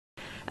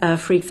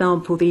For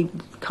example, the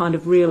kind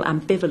of real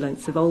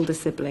ambivalence of older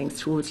siblings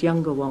towards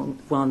younger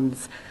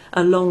ones,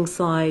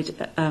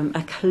 alongside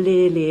a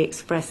clearly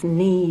expressed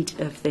need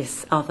of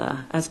this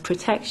other as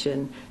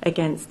protection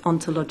against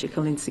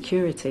ontological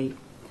insecurity.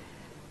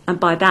 And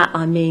by that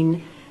I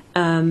mean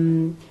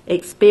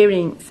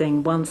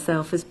experiencing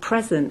oneself as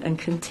present and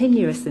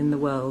continuous in the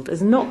world,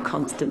 as not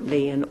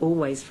constantly and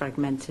always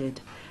fragmented,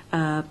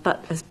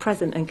 but as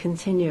present and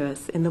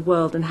continuous in the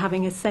world, and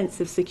having a sense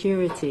of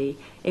security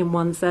in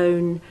one's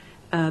own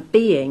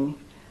being,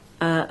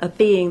 a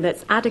being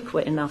that's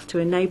adequate enough to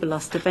enable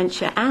us to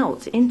venture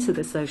out into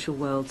the social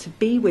world, to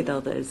be with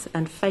others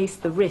and face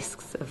the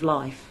risks of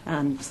life.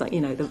 And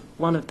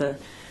one of the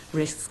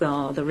risks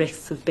are the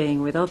risks of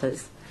being with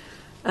others.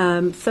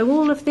 So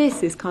all of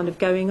this is kind of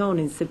going on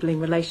in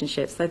sibling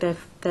relationships. So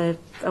they're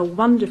a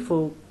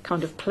wonderful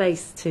kind of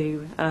place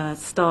to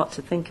start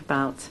to think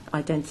about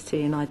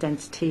identity and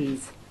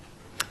identities.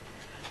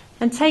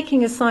 And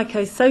taking a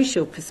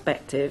psychosocial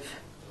perspective,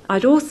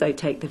 I'd also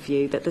take the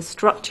view that the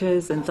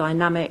structures and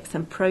dynamics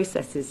and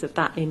processes of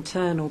that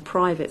internal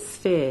private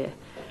sphere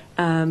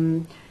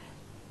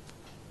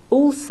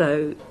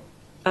also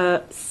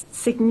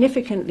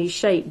significantly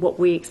shape what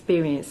we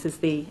experience as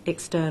the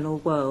external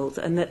world,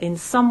 and that in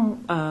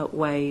some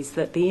ways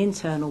that the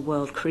internal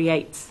world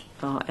creates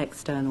our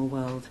external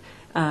world.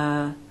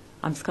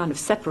 I'm kind of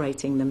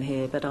separating them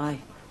here, but I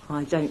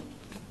don't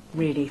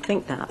really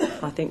think that.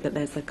 I think that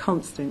there's a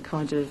constant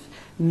kind of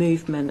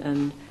movement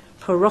and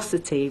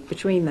porosity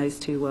between those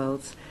two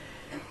worlds.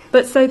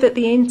 But so that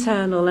the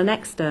internal and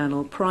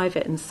external,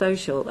 private and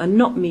social, are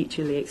not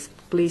mutually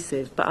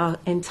exclusive, but are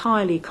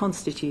entirely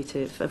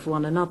constitutive of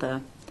one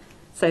another.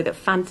 So that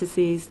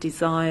fantasies,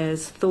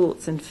 desires,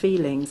 thoughts and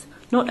feelings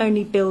not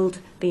only build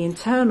the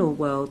internal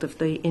world of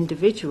the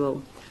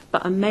individual,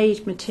 but are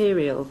made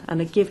material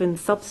and are given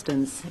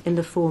substance in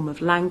the form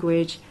of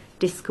language,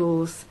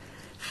 discourse,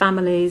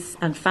 families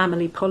and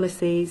family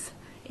policies,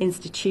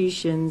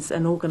 institutions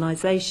and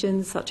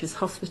organisations such as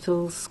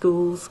hospitals,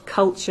 schools,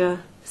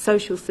 culture,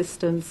 social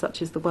systems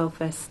such as the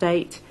welfare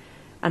state,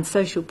 and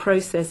social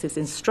processes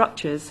and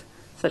structures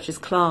such as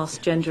class,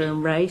 gender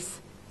and race,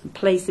 and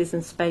places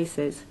and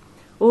spaces.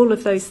 All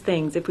of those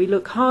things, if we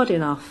look hard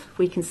enough,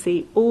 we can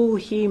see all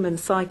human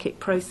psychic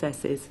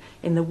processes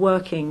in the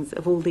workings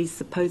of all these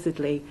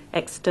supposedly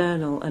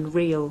external and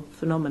real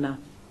phenomena.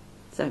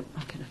 So I'm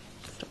going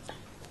to stop there.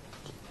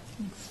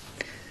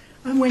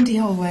 I'm Wendy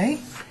Hollway.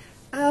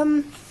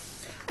 I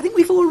think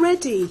we've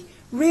already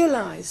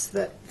realised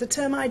that the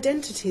term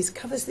identities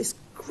covers this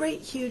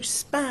great huge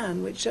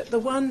span, which at the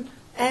one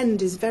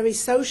end is very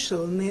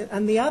social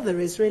and the other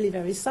is really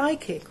very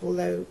psychic,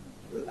 although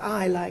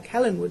I, like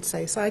Helen, would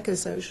say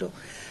psychosocial.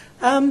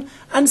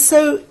 And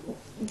so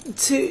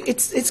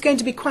it's going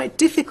to be quite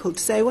difficult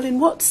to say, well,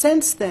 in what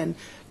sense then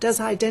does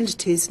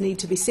identities need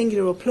to be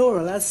singular or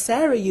plural, as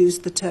Sarah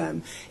used the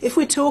term? If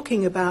we're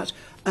talking about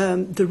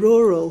the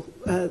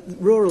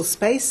rural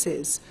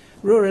spaces,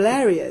 rural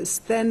areas,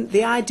 then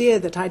the idea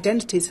that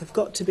identities have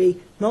got to be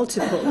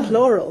multiple,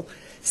 plural,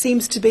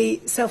 seems to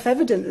be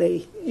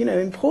self-evidently,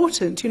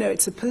 important.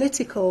 It's a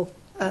political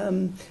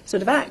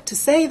sort of act to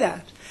say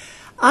that.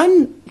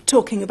 I'm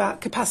talking about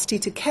capacity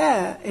to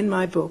care in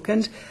my book,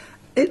 and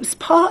it's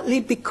partly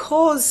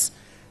because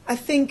I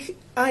think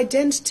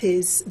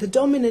identities, the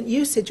dominant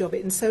usage of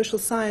it in social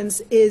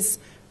science is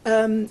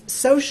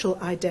social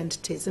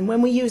identities. And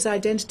when we use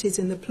identities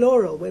in the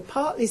plural, we're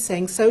partly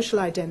saying social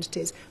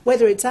identities,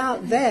 whether it's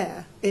out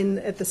there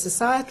at the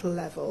societal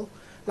level,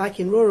 like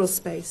in rural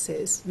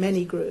spaces,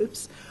 many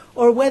groups,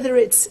 or whether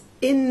it's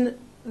in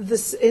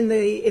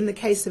the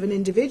case of an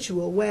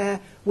individual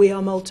where we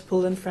are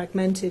multiple and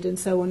fragmented and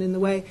so on, in the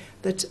way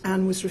that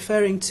Anne was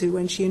referring to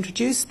when she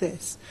introduced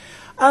this.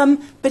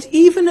 But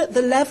even at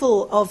the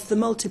level of the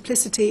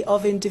multiplicity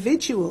of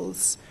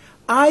individuals,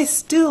 I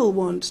still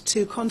want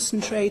to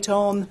concentrate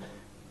on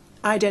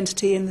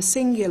identity in the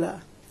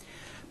singular,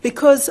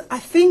 because I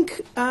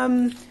think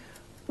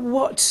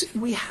what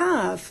we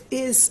have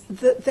is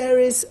that there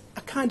is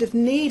a kind of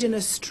need and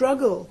a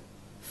struggle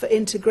for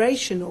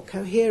integration or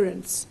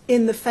coherence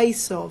in the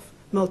face of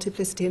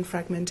multiplicity and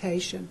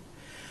fragmentation.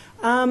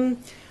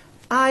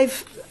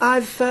 I've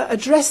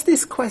addressed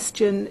this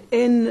question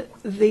in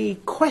the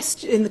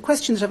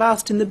questions I've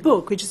asked in the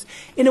book, which is,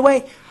 in a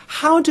way,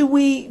 how do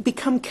we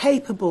become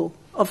capable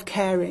of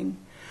caring?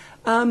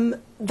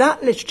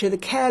 That literature, the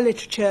care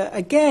literature,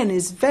 again,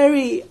 is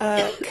very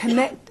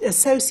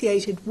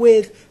associated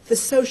with the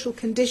social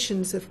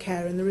conditions of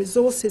care and the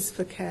resources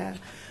for care.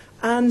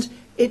 And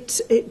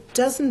it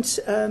doesn't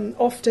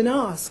often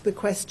ask the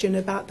question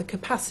about the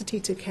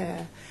capacity to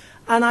care.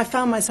 And I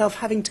found myself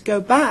having to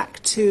go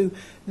back to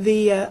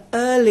the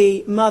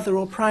early mother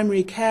or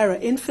primary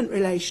carer-infant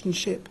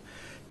relationship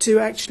to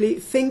actually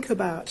think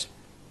about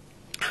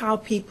how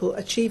people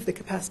achieve the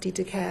capacity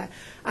to care.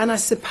 And I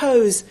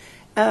suppose,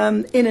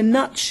 in a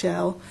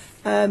nutshell,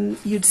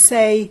 you'd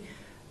say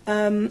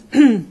that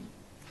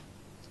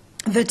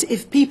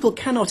if people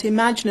cannot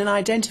imagine and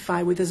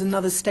identify with as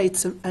another's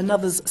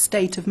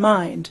state of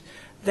mind,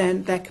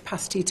 then their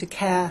capacity to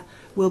care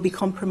will be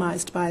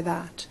compromised by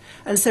that.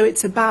 And so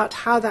it's about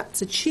how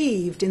that's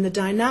achieved in the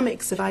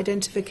dynamics of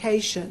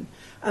identification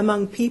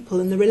among people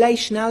and the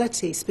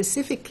relationality,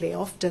 specifically,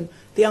 often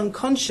the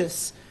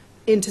unconscious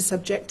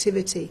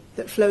intersubjectivity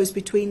that flows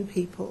between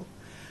people.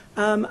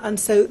 And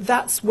so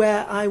that's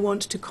where I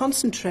want to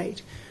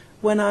concentrate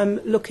when I'm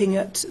looking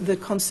at the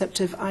concept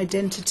of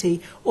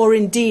identity, or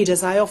indeed,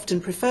 as I often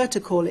prefer to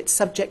call it,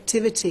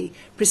 subjectivity,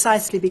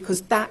 precisely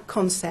because that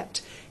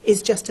concept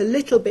is just a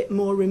little bit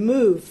more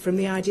removed from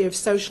the idea of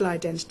social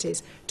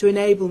identities to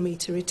enable me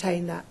to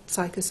retain that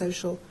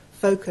psychosocial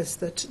focus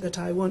that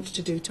I want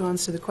to do to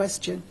answer the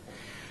question.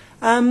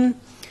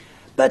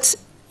 But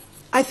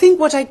I think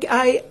what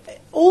I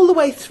all the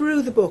way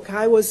through the book,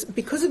 I was,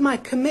 because of my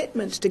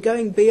commitment to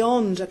going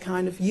beyond a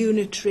kind of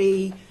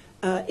unitary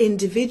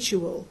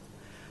individual,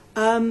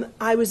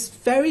 I was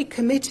very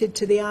committed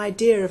to the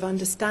idea of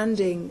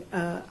understanding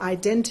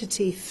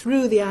identity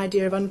through the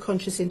idea of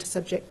unconscious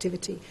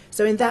intersubjectivity.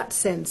 So in that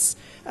sense,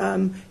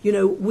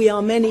 we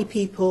are many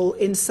people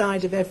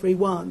inside of every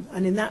one,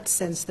 and in that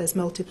sense there's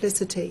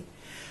multiplicity.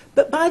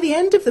 But by the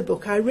end of the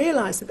book, I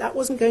realized that that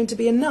wasn't going to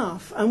be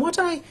enough. And what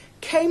I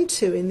came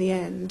to in the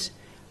end,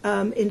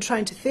 in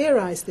trying to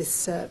theorize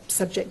this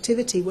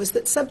subjectivity, was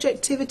that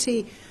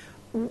subjectivity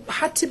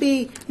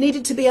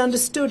needed to be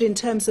understood in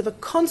terms of a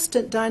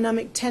constant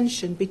dynamic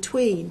tension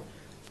between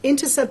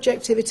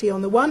intersubjectivity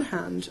on the one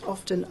hand,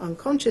 often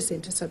unconscious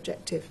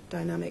intersubjective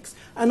dynamics,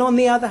 and on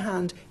the other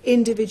hand,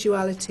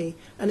 individuality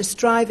and a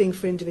striving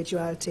for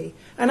individuality.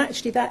 And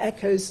actually that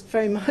echoes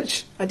very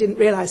much, I didn't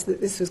realise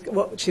that this was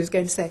what she was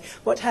going to say,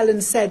 what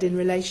Helen said in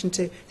relation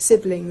to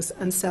siblings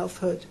and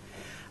selfhood.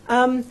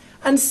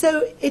 And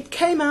so it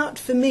came out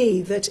for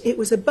me that it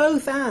was a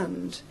both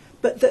and,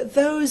 but that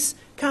those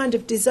kind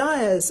of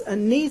desires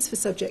and needs for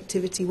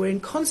subjectivity were in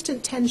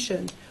constant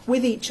tension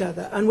with each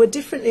other and were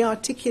differently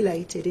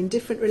articulated in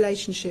different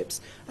relationships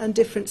and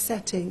different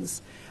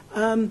settings.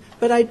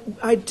 But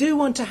I do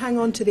want to hang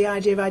on to the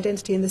idea of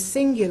identity in the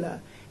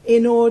singular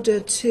in order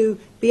to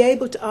be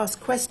able to ask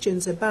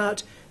questions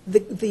about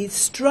the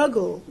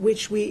struggle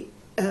which we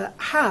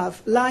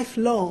have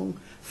lifelong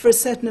for a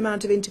certain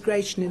amount of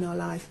integration in our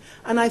life.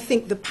 And I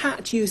think the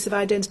pat use of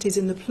identities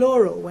in the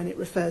plural when it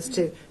refers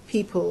to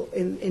people,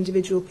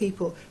 individual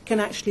people, can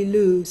actually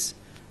lose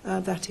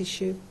that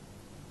issue.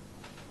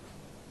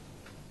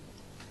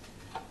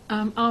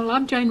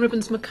 I'm Jane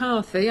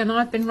Ribbons-McCarthy, and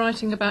I've been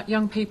writing about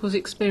young people's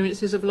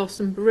experiences of loss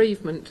and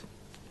bereavement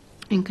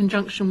in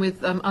conjunction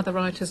with other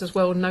writers as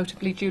well,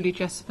 notably Julie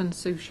Jessup and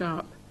Sue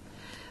Sharp.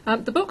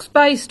 The book's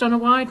based on a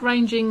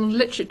wide-ranging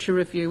literature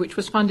review which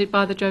was funded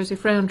by the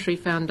Joseph Rowntree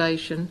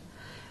Foundation,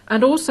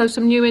 and also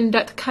some new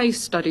in-depth case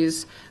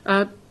studies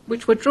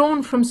which were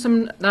drawn from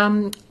some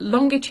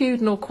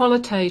longitudinal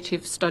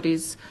qualitative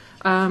studies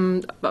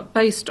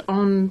based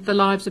on the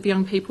lives of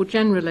young people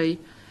generally,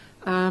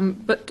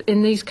 but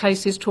in these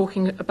cases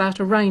talking about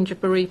a range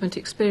of bereavement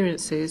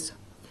experiences.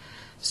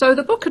 So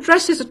the book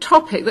addresses a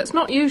topic that's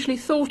not usually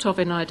thought of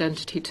in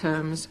identity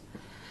terms.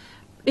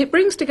 It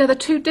brings together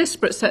two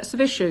disparate sets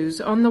of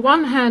issues, on the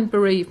one hand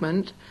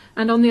bereavement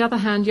and on the other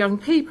hand young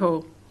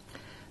people.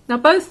 Now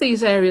both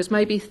these areas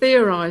may be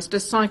theorised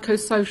as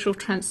psychosocial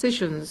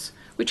transitions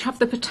which have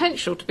the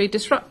potential to be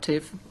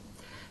disruptive.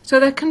 So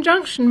their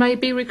conjunction may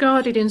be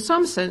regarded in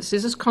some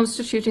senses as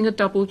constituting a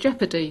double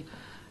jeopardy,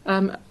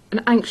 an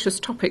anxious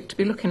topic to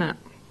be looking at.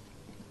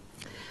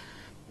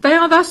 They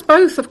are thus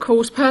both, of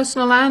course,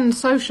 personal and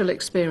social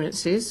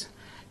experiences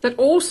that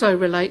also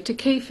relate to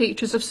key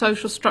features of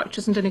social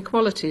structures and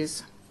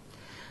inequalities.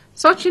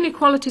 Such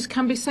inequalities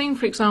can be seen,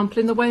 for example,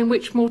 in the way in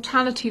which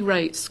mortality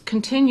rates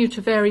continue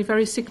to vary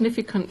very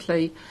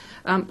significantly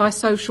by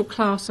social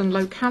class and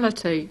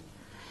locality.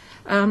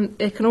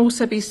 It can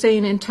also be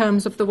seen in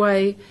terms of the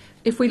way,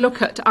 if we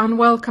look at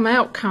unwelcome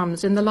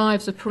outcomes in the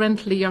lives of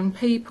parentally young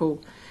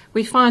people,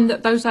 we find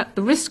that those at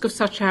the risk of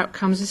such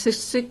outcomes is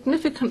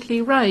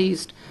significantly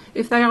raised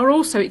if they are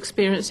also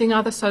experiencing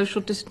other social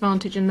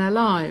disadvantage in their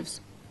lives.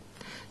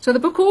 So the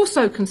book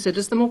also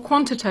considers the more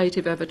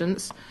quantitative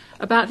evidence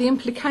about the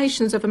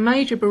implications of a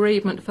major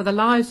bereavement for the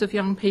lives of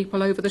young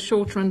people over the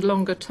shorter and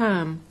longer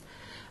term,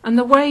 and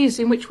the ways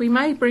in which we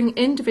may bring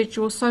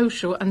individual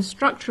social and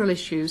structural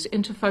issues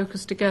into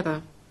focus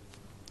together.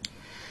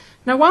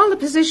 Now, while the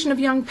position of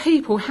young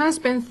people has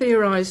been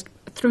theorised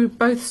through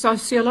both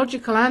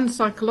sociological and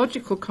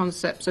psychological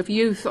concepts of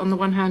youth on the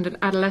one hand and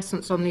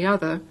adolescence on the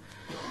other,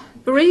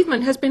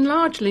 bereavement has been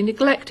largely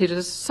neglected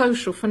as a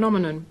social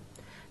phenomenon,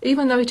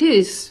 even though it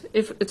is,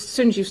 as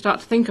soon as you start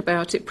to think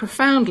about it,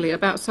 profoundly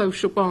about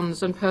social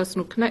bonds and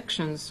personal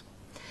connections.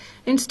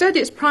 Instead,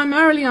 it's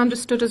primarily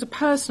understood as a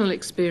personal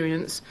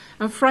experience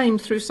and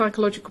framed through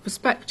psychological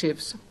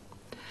perspectives.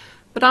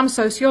 But I'm a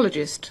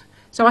sociologist,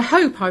 so I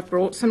hope I've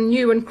brought some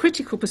new and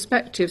critical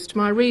perspectives to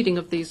my reading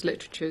of these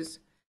literatures.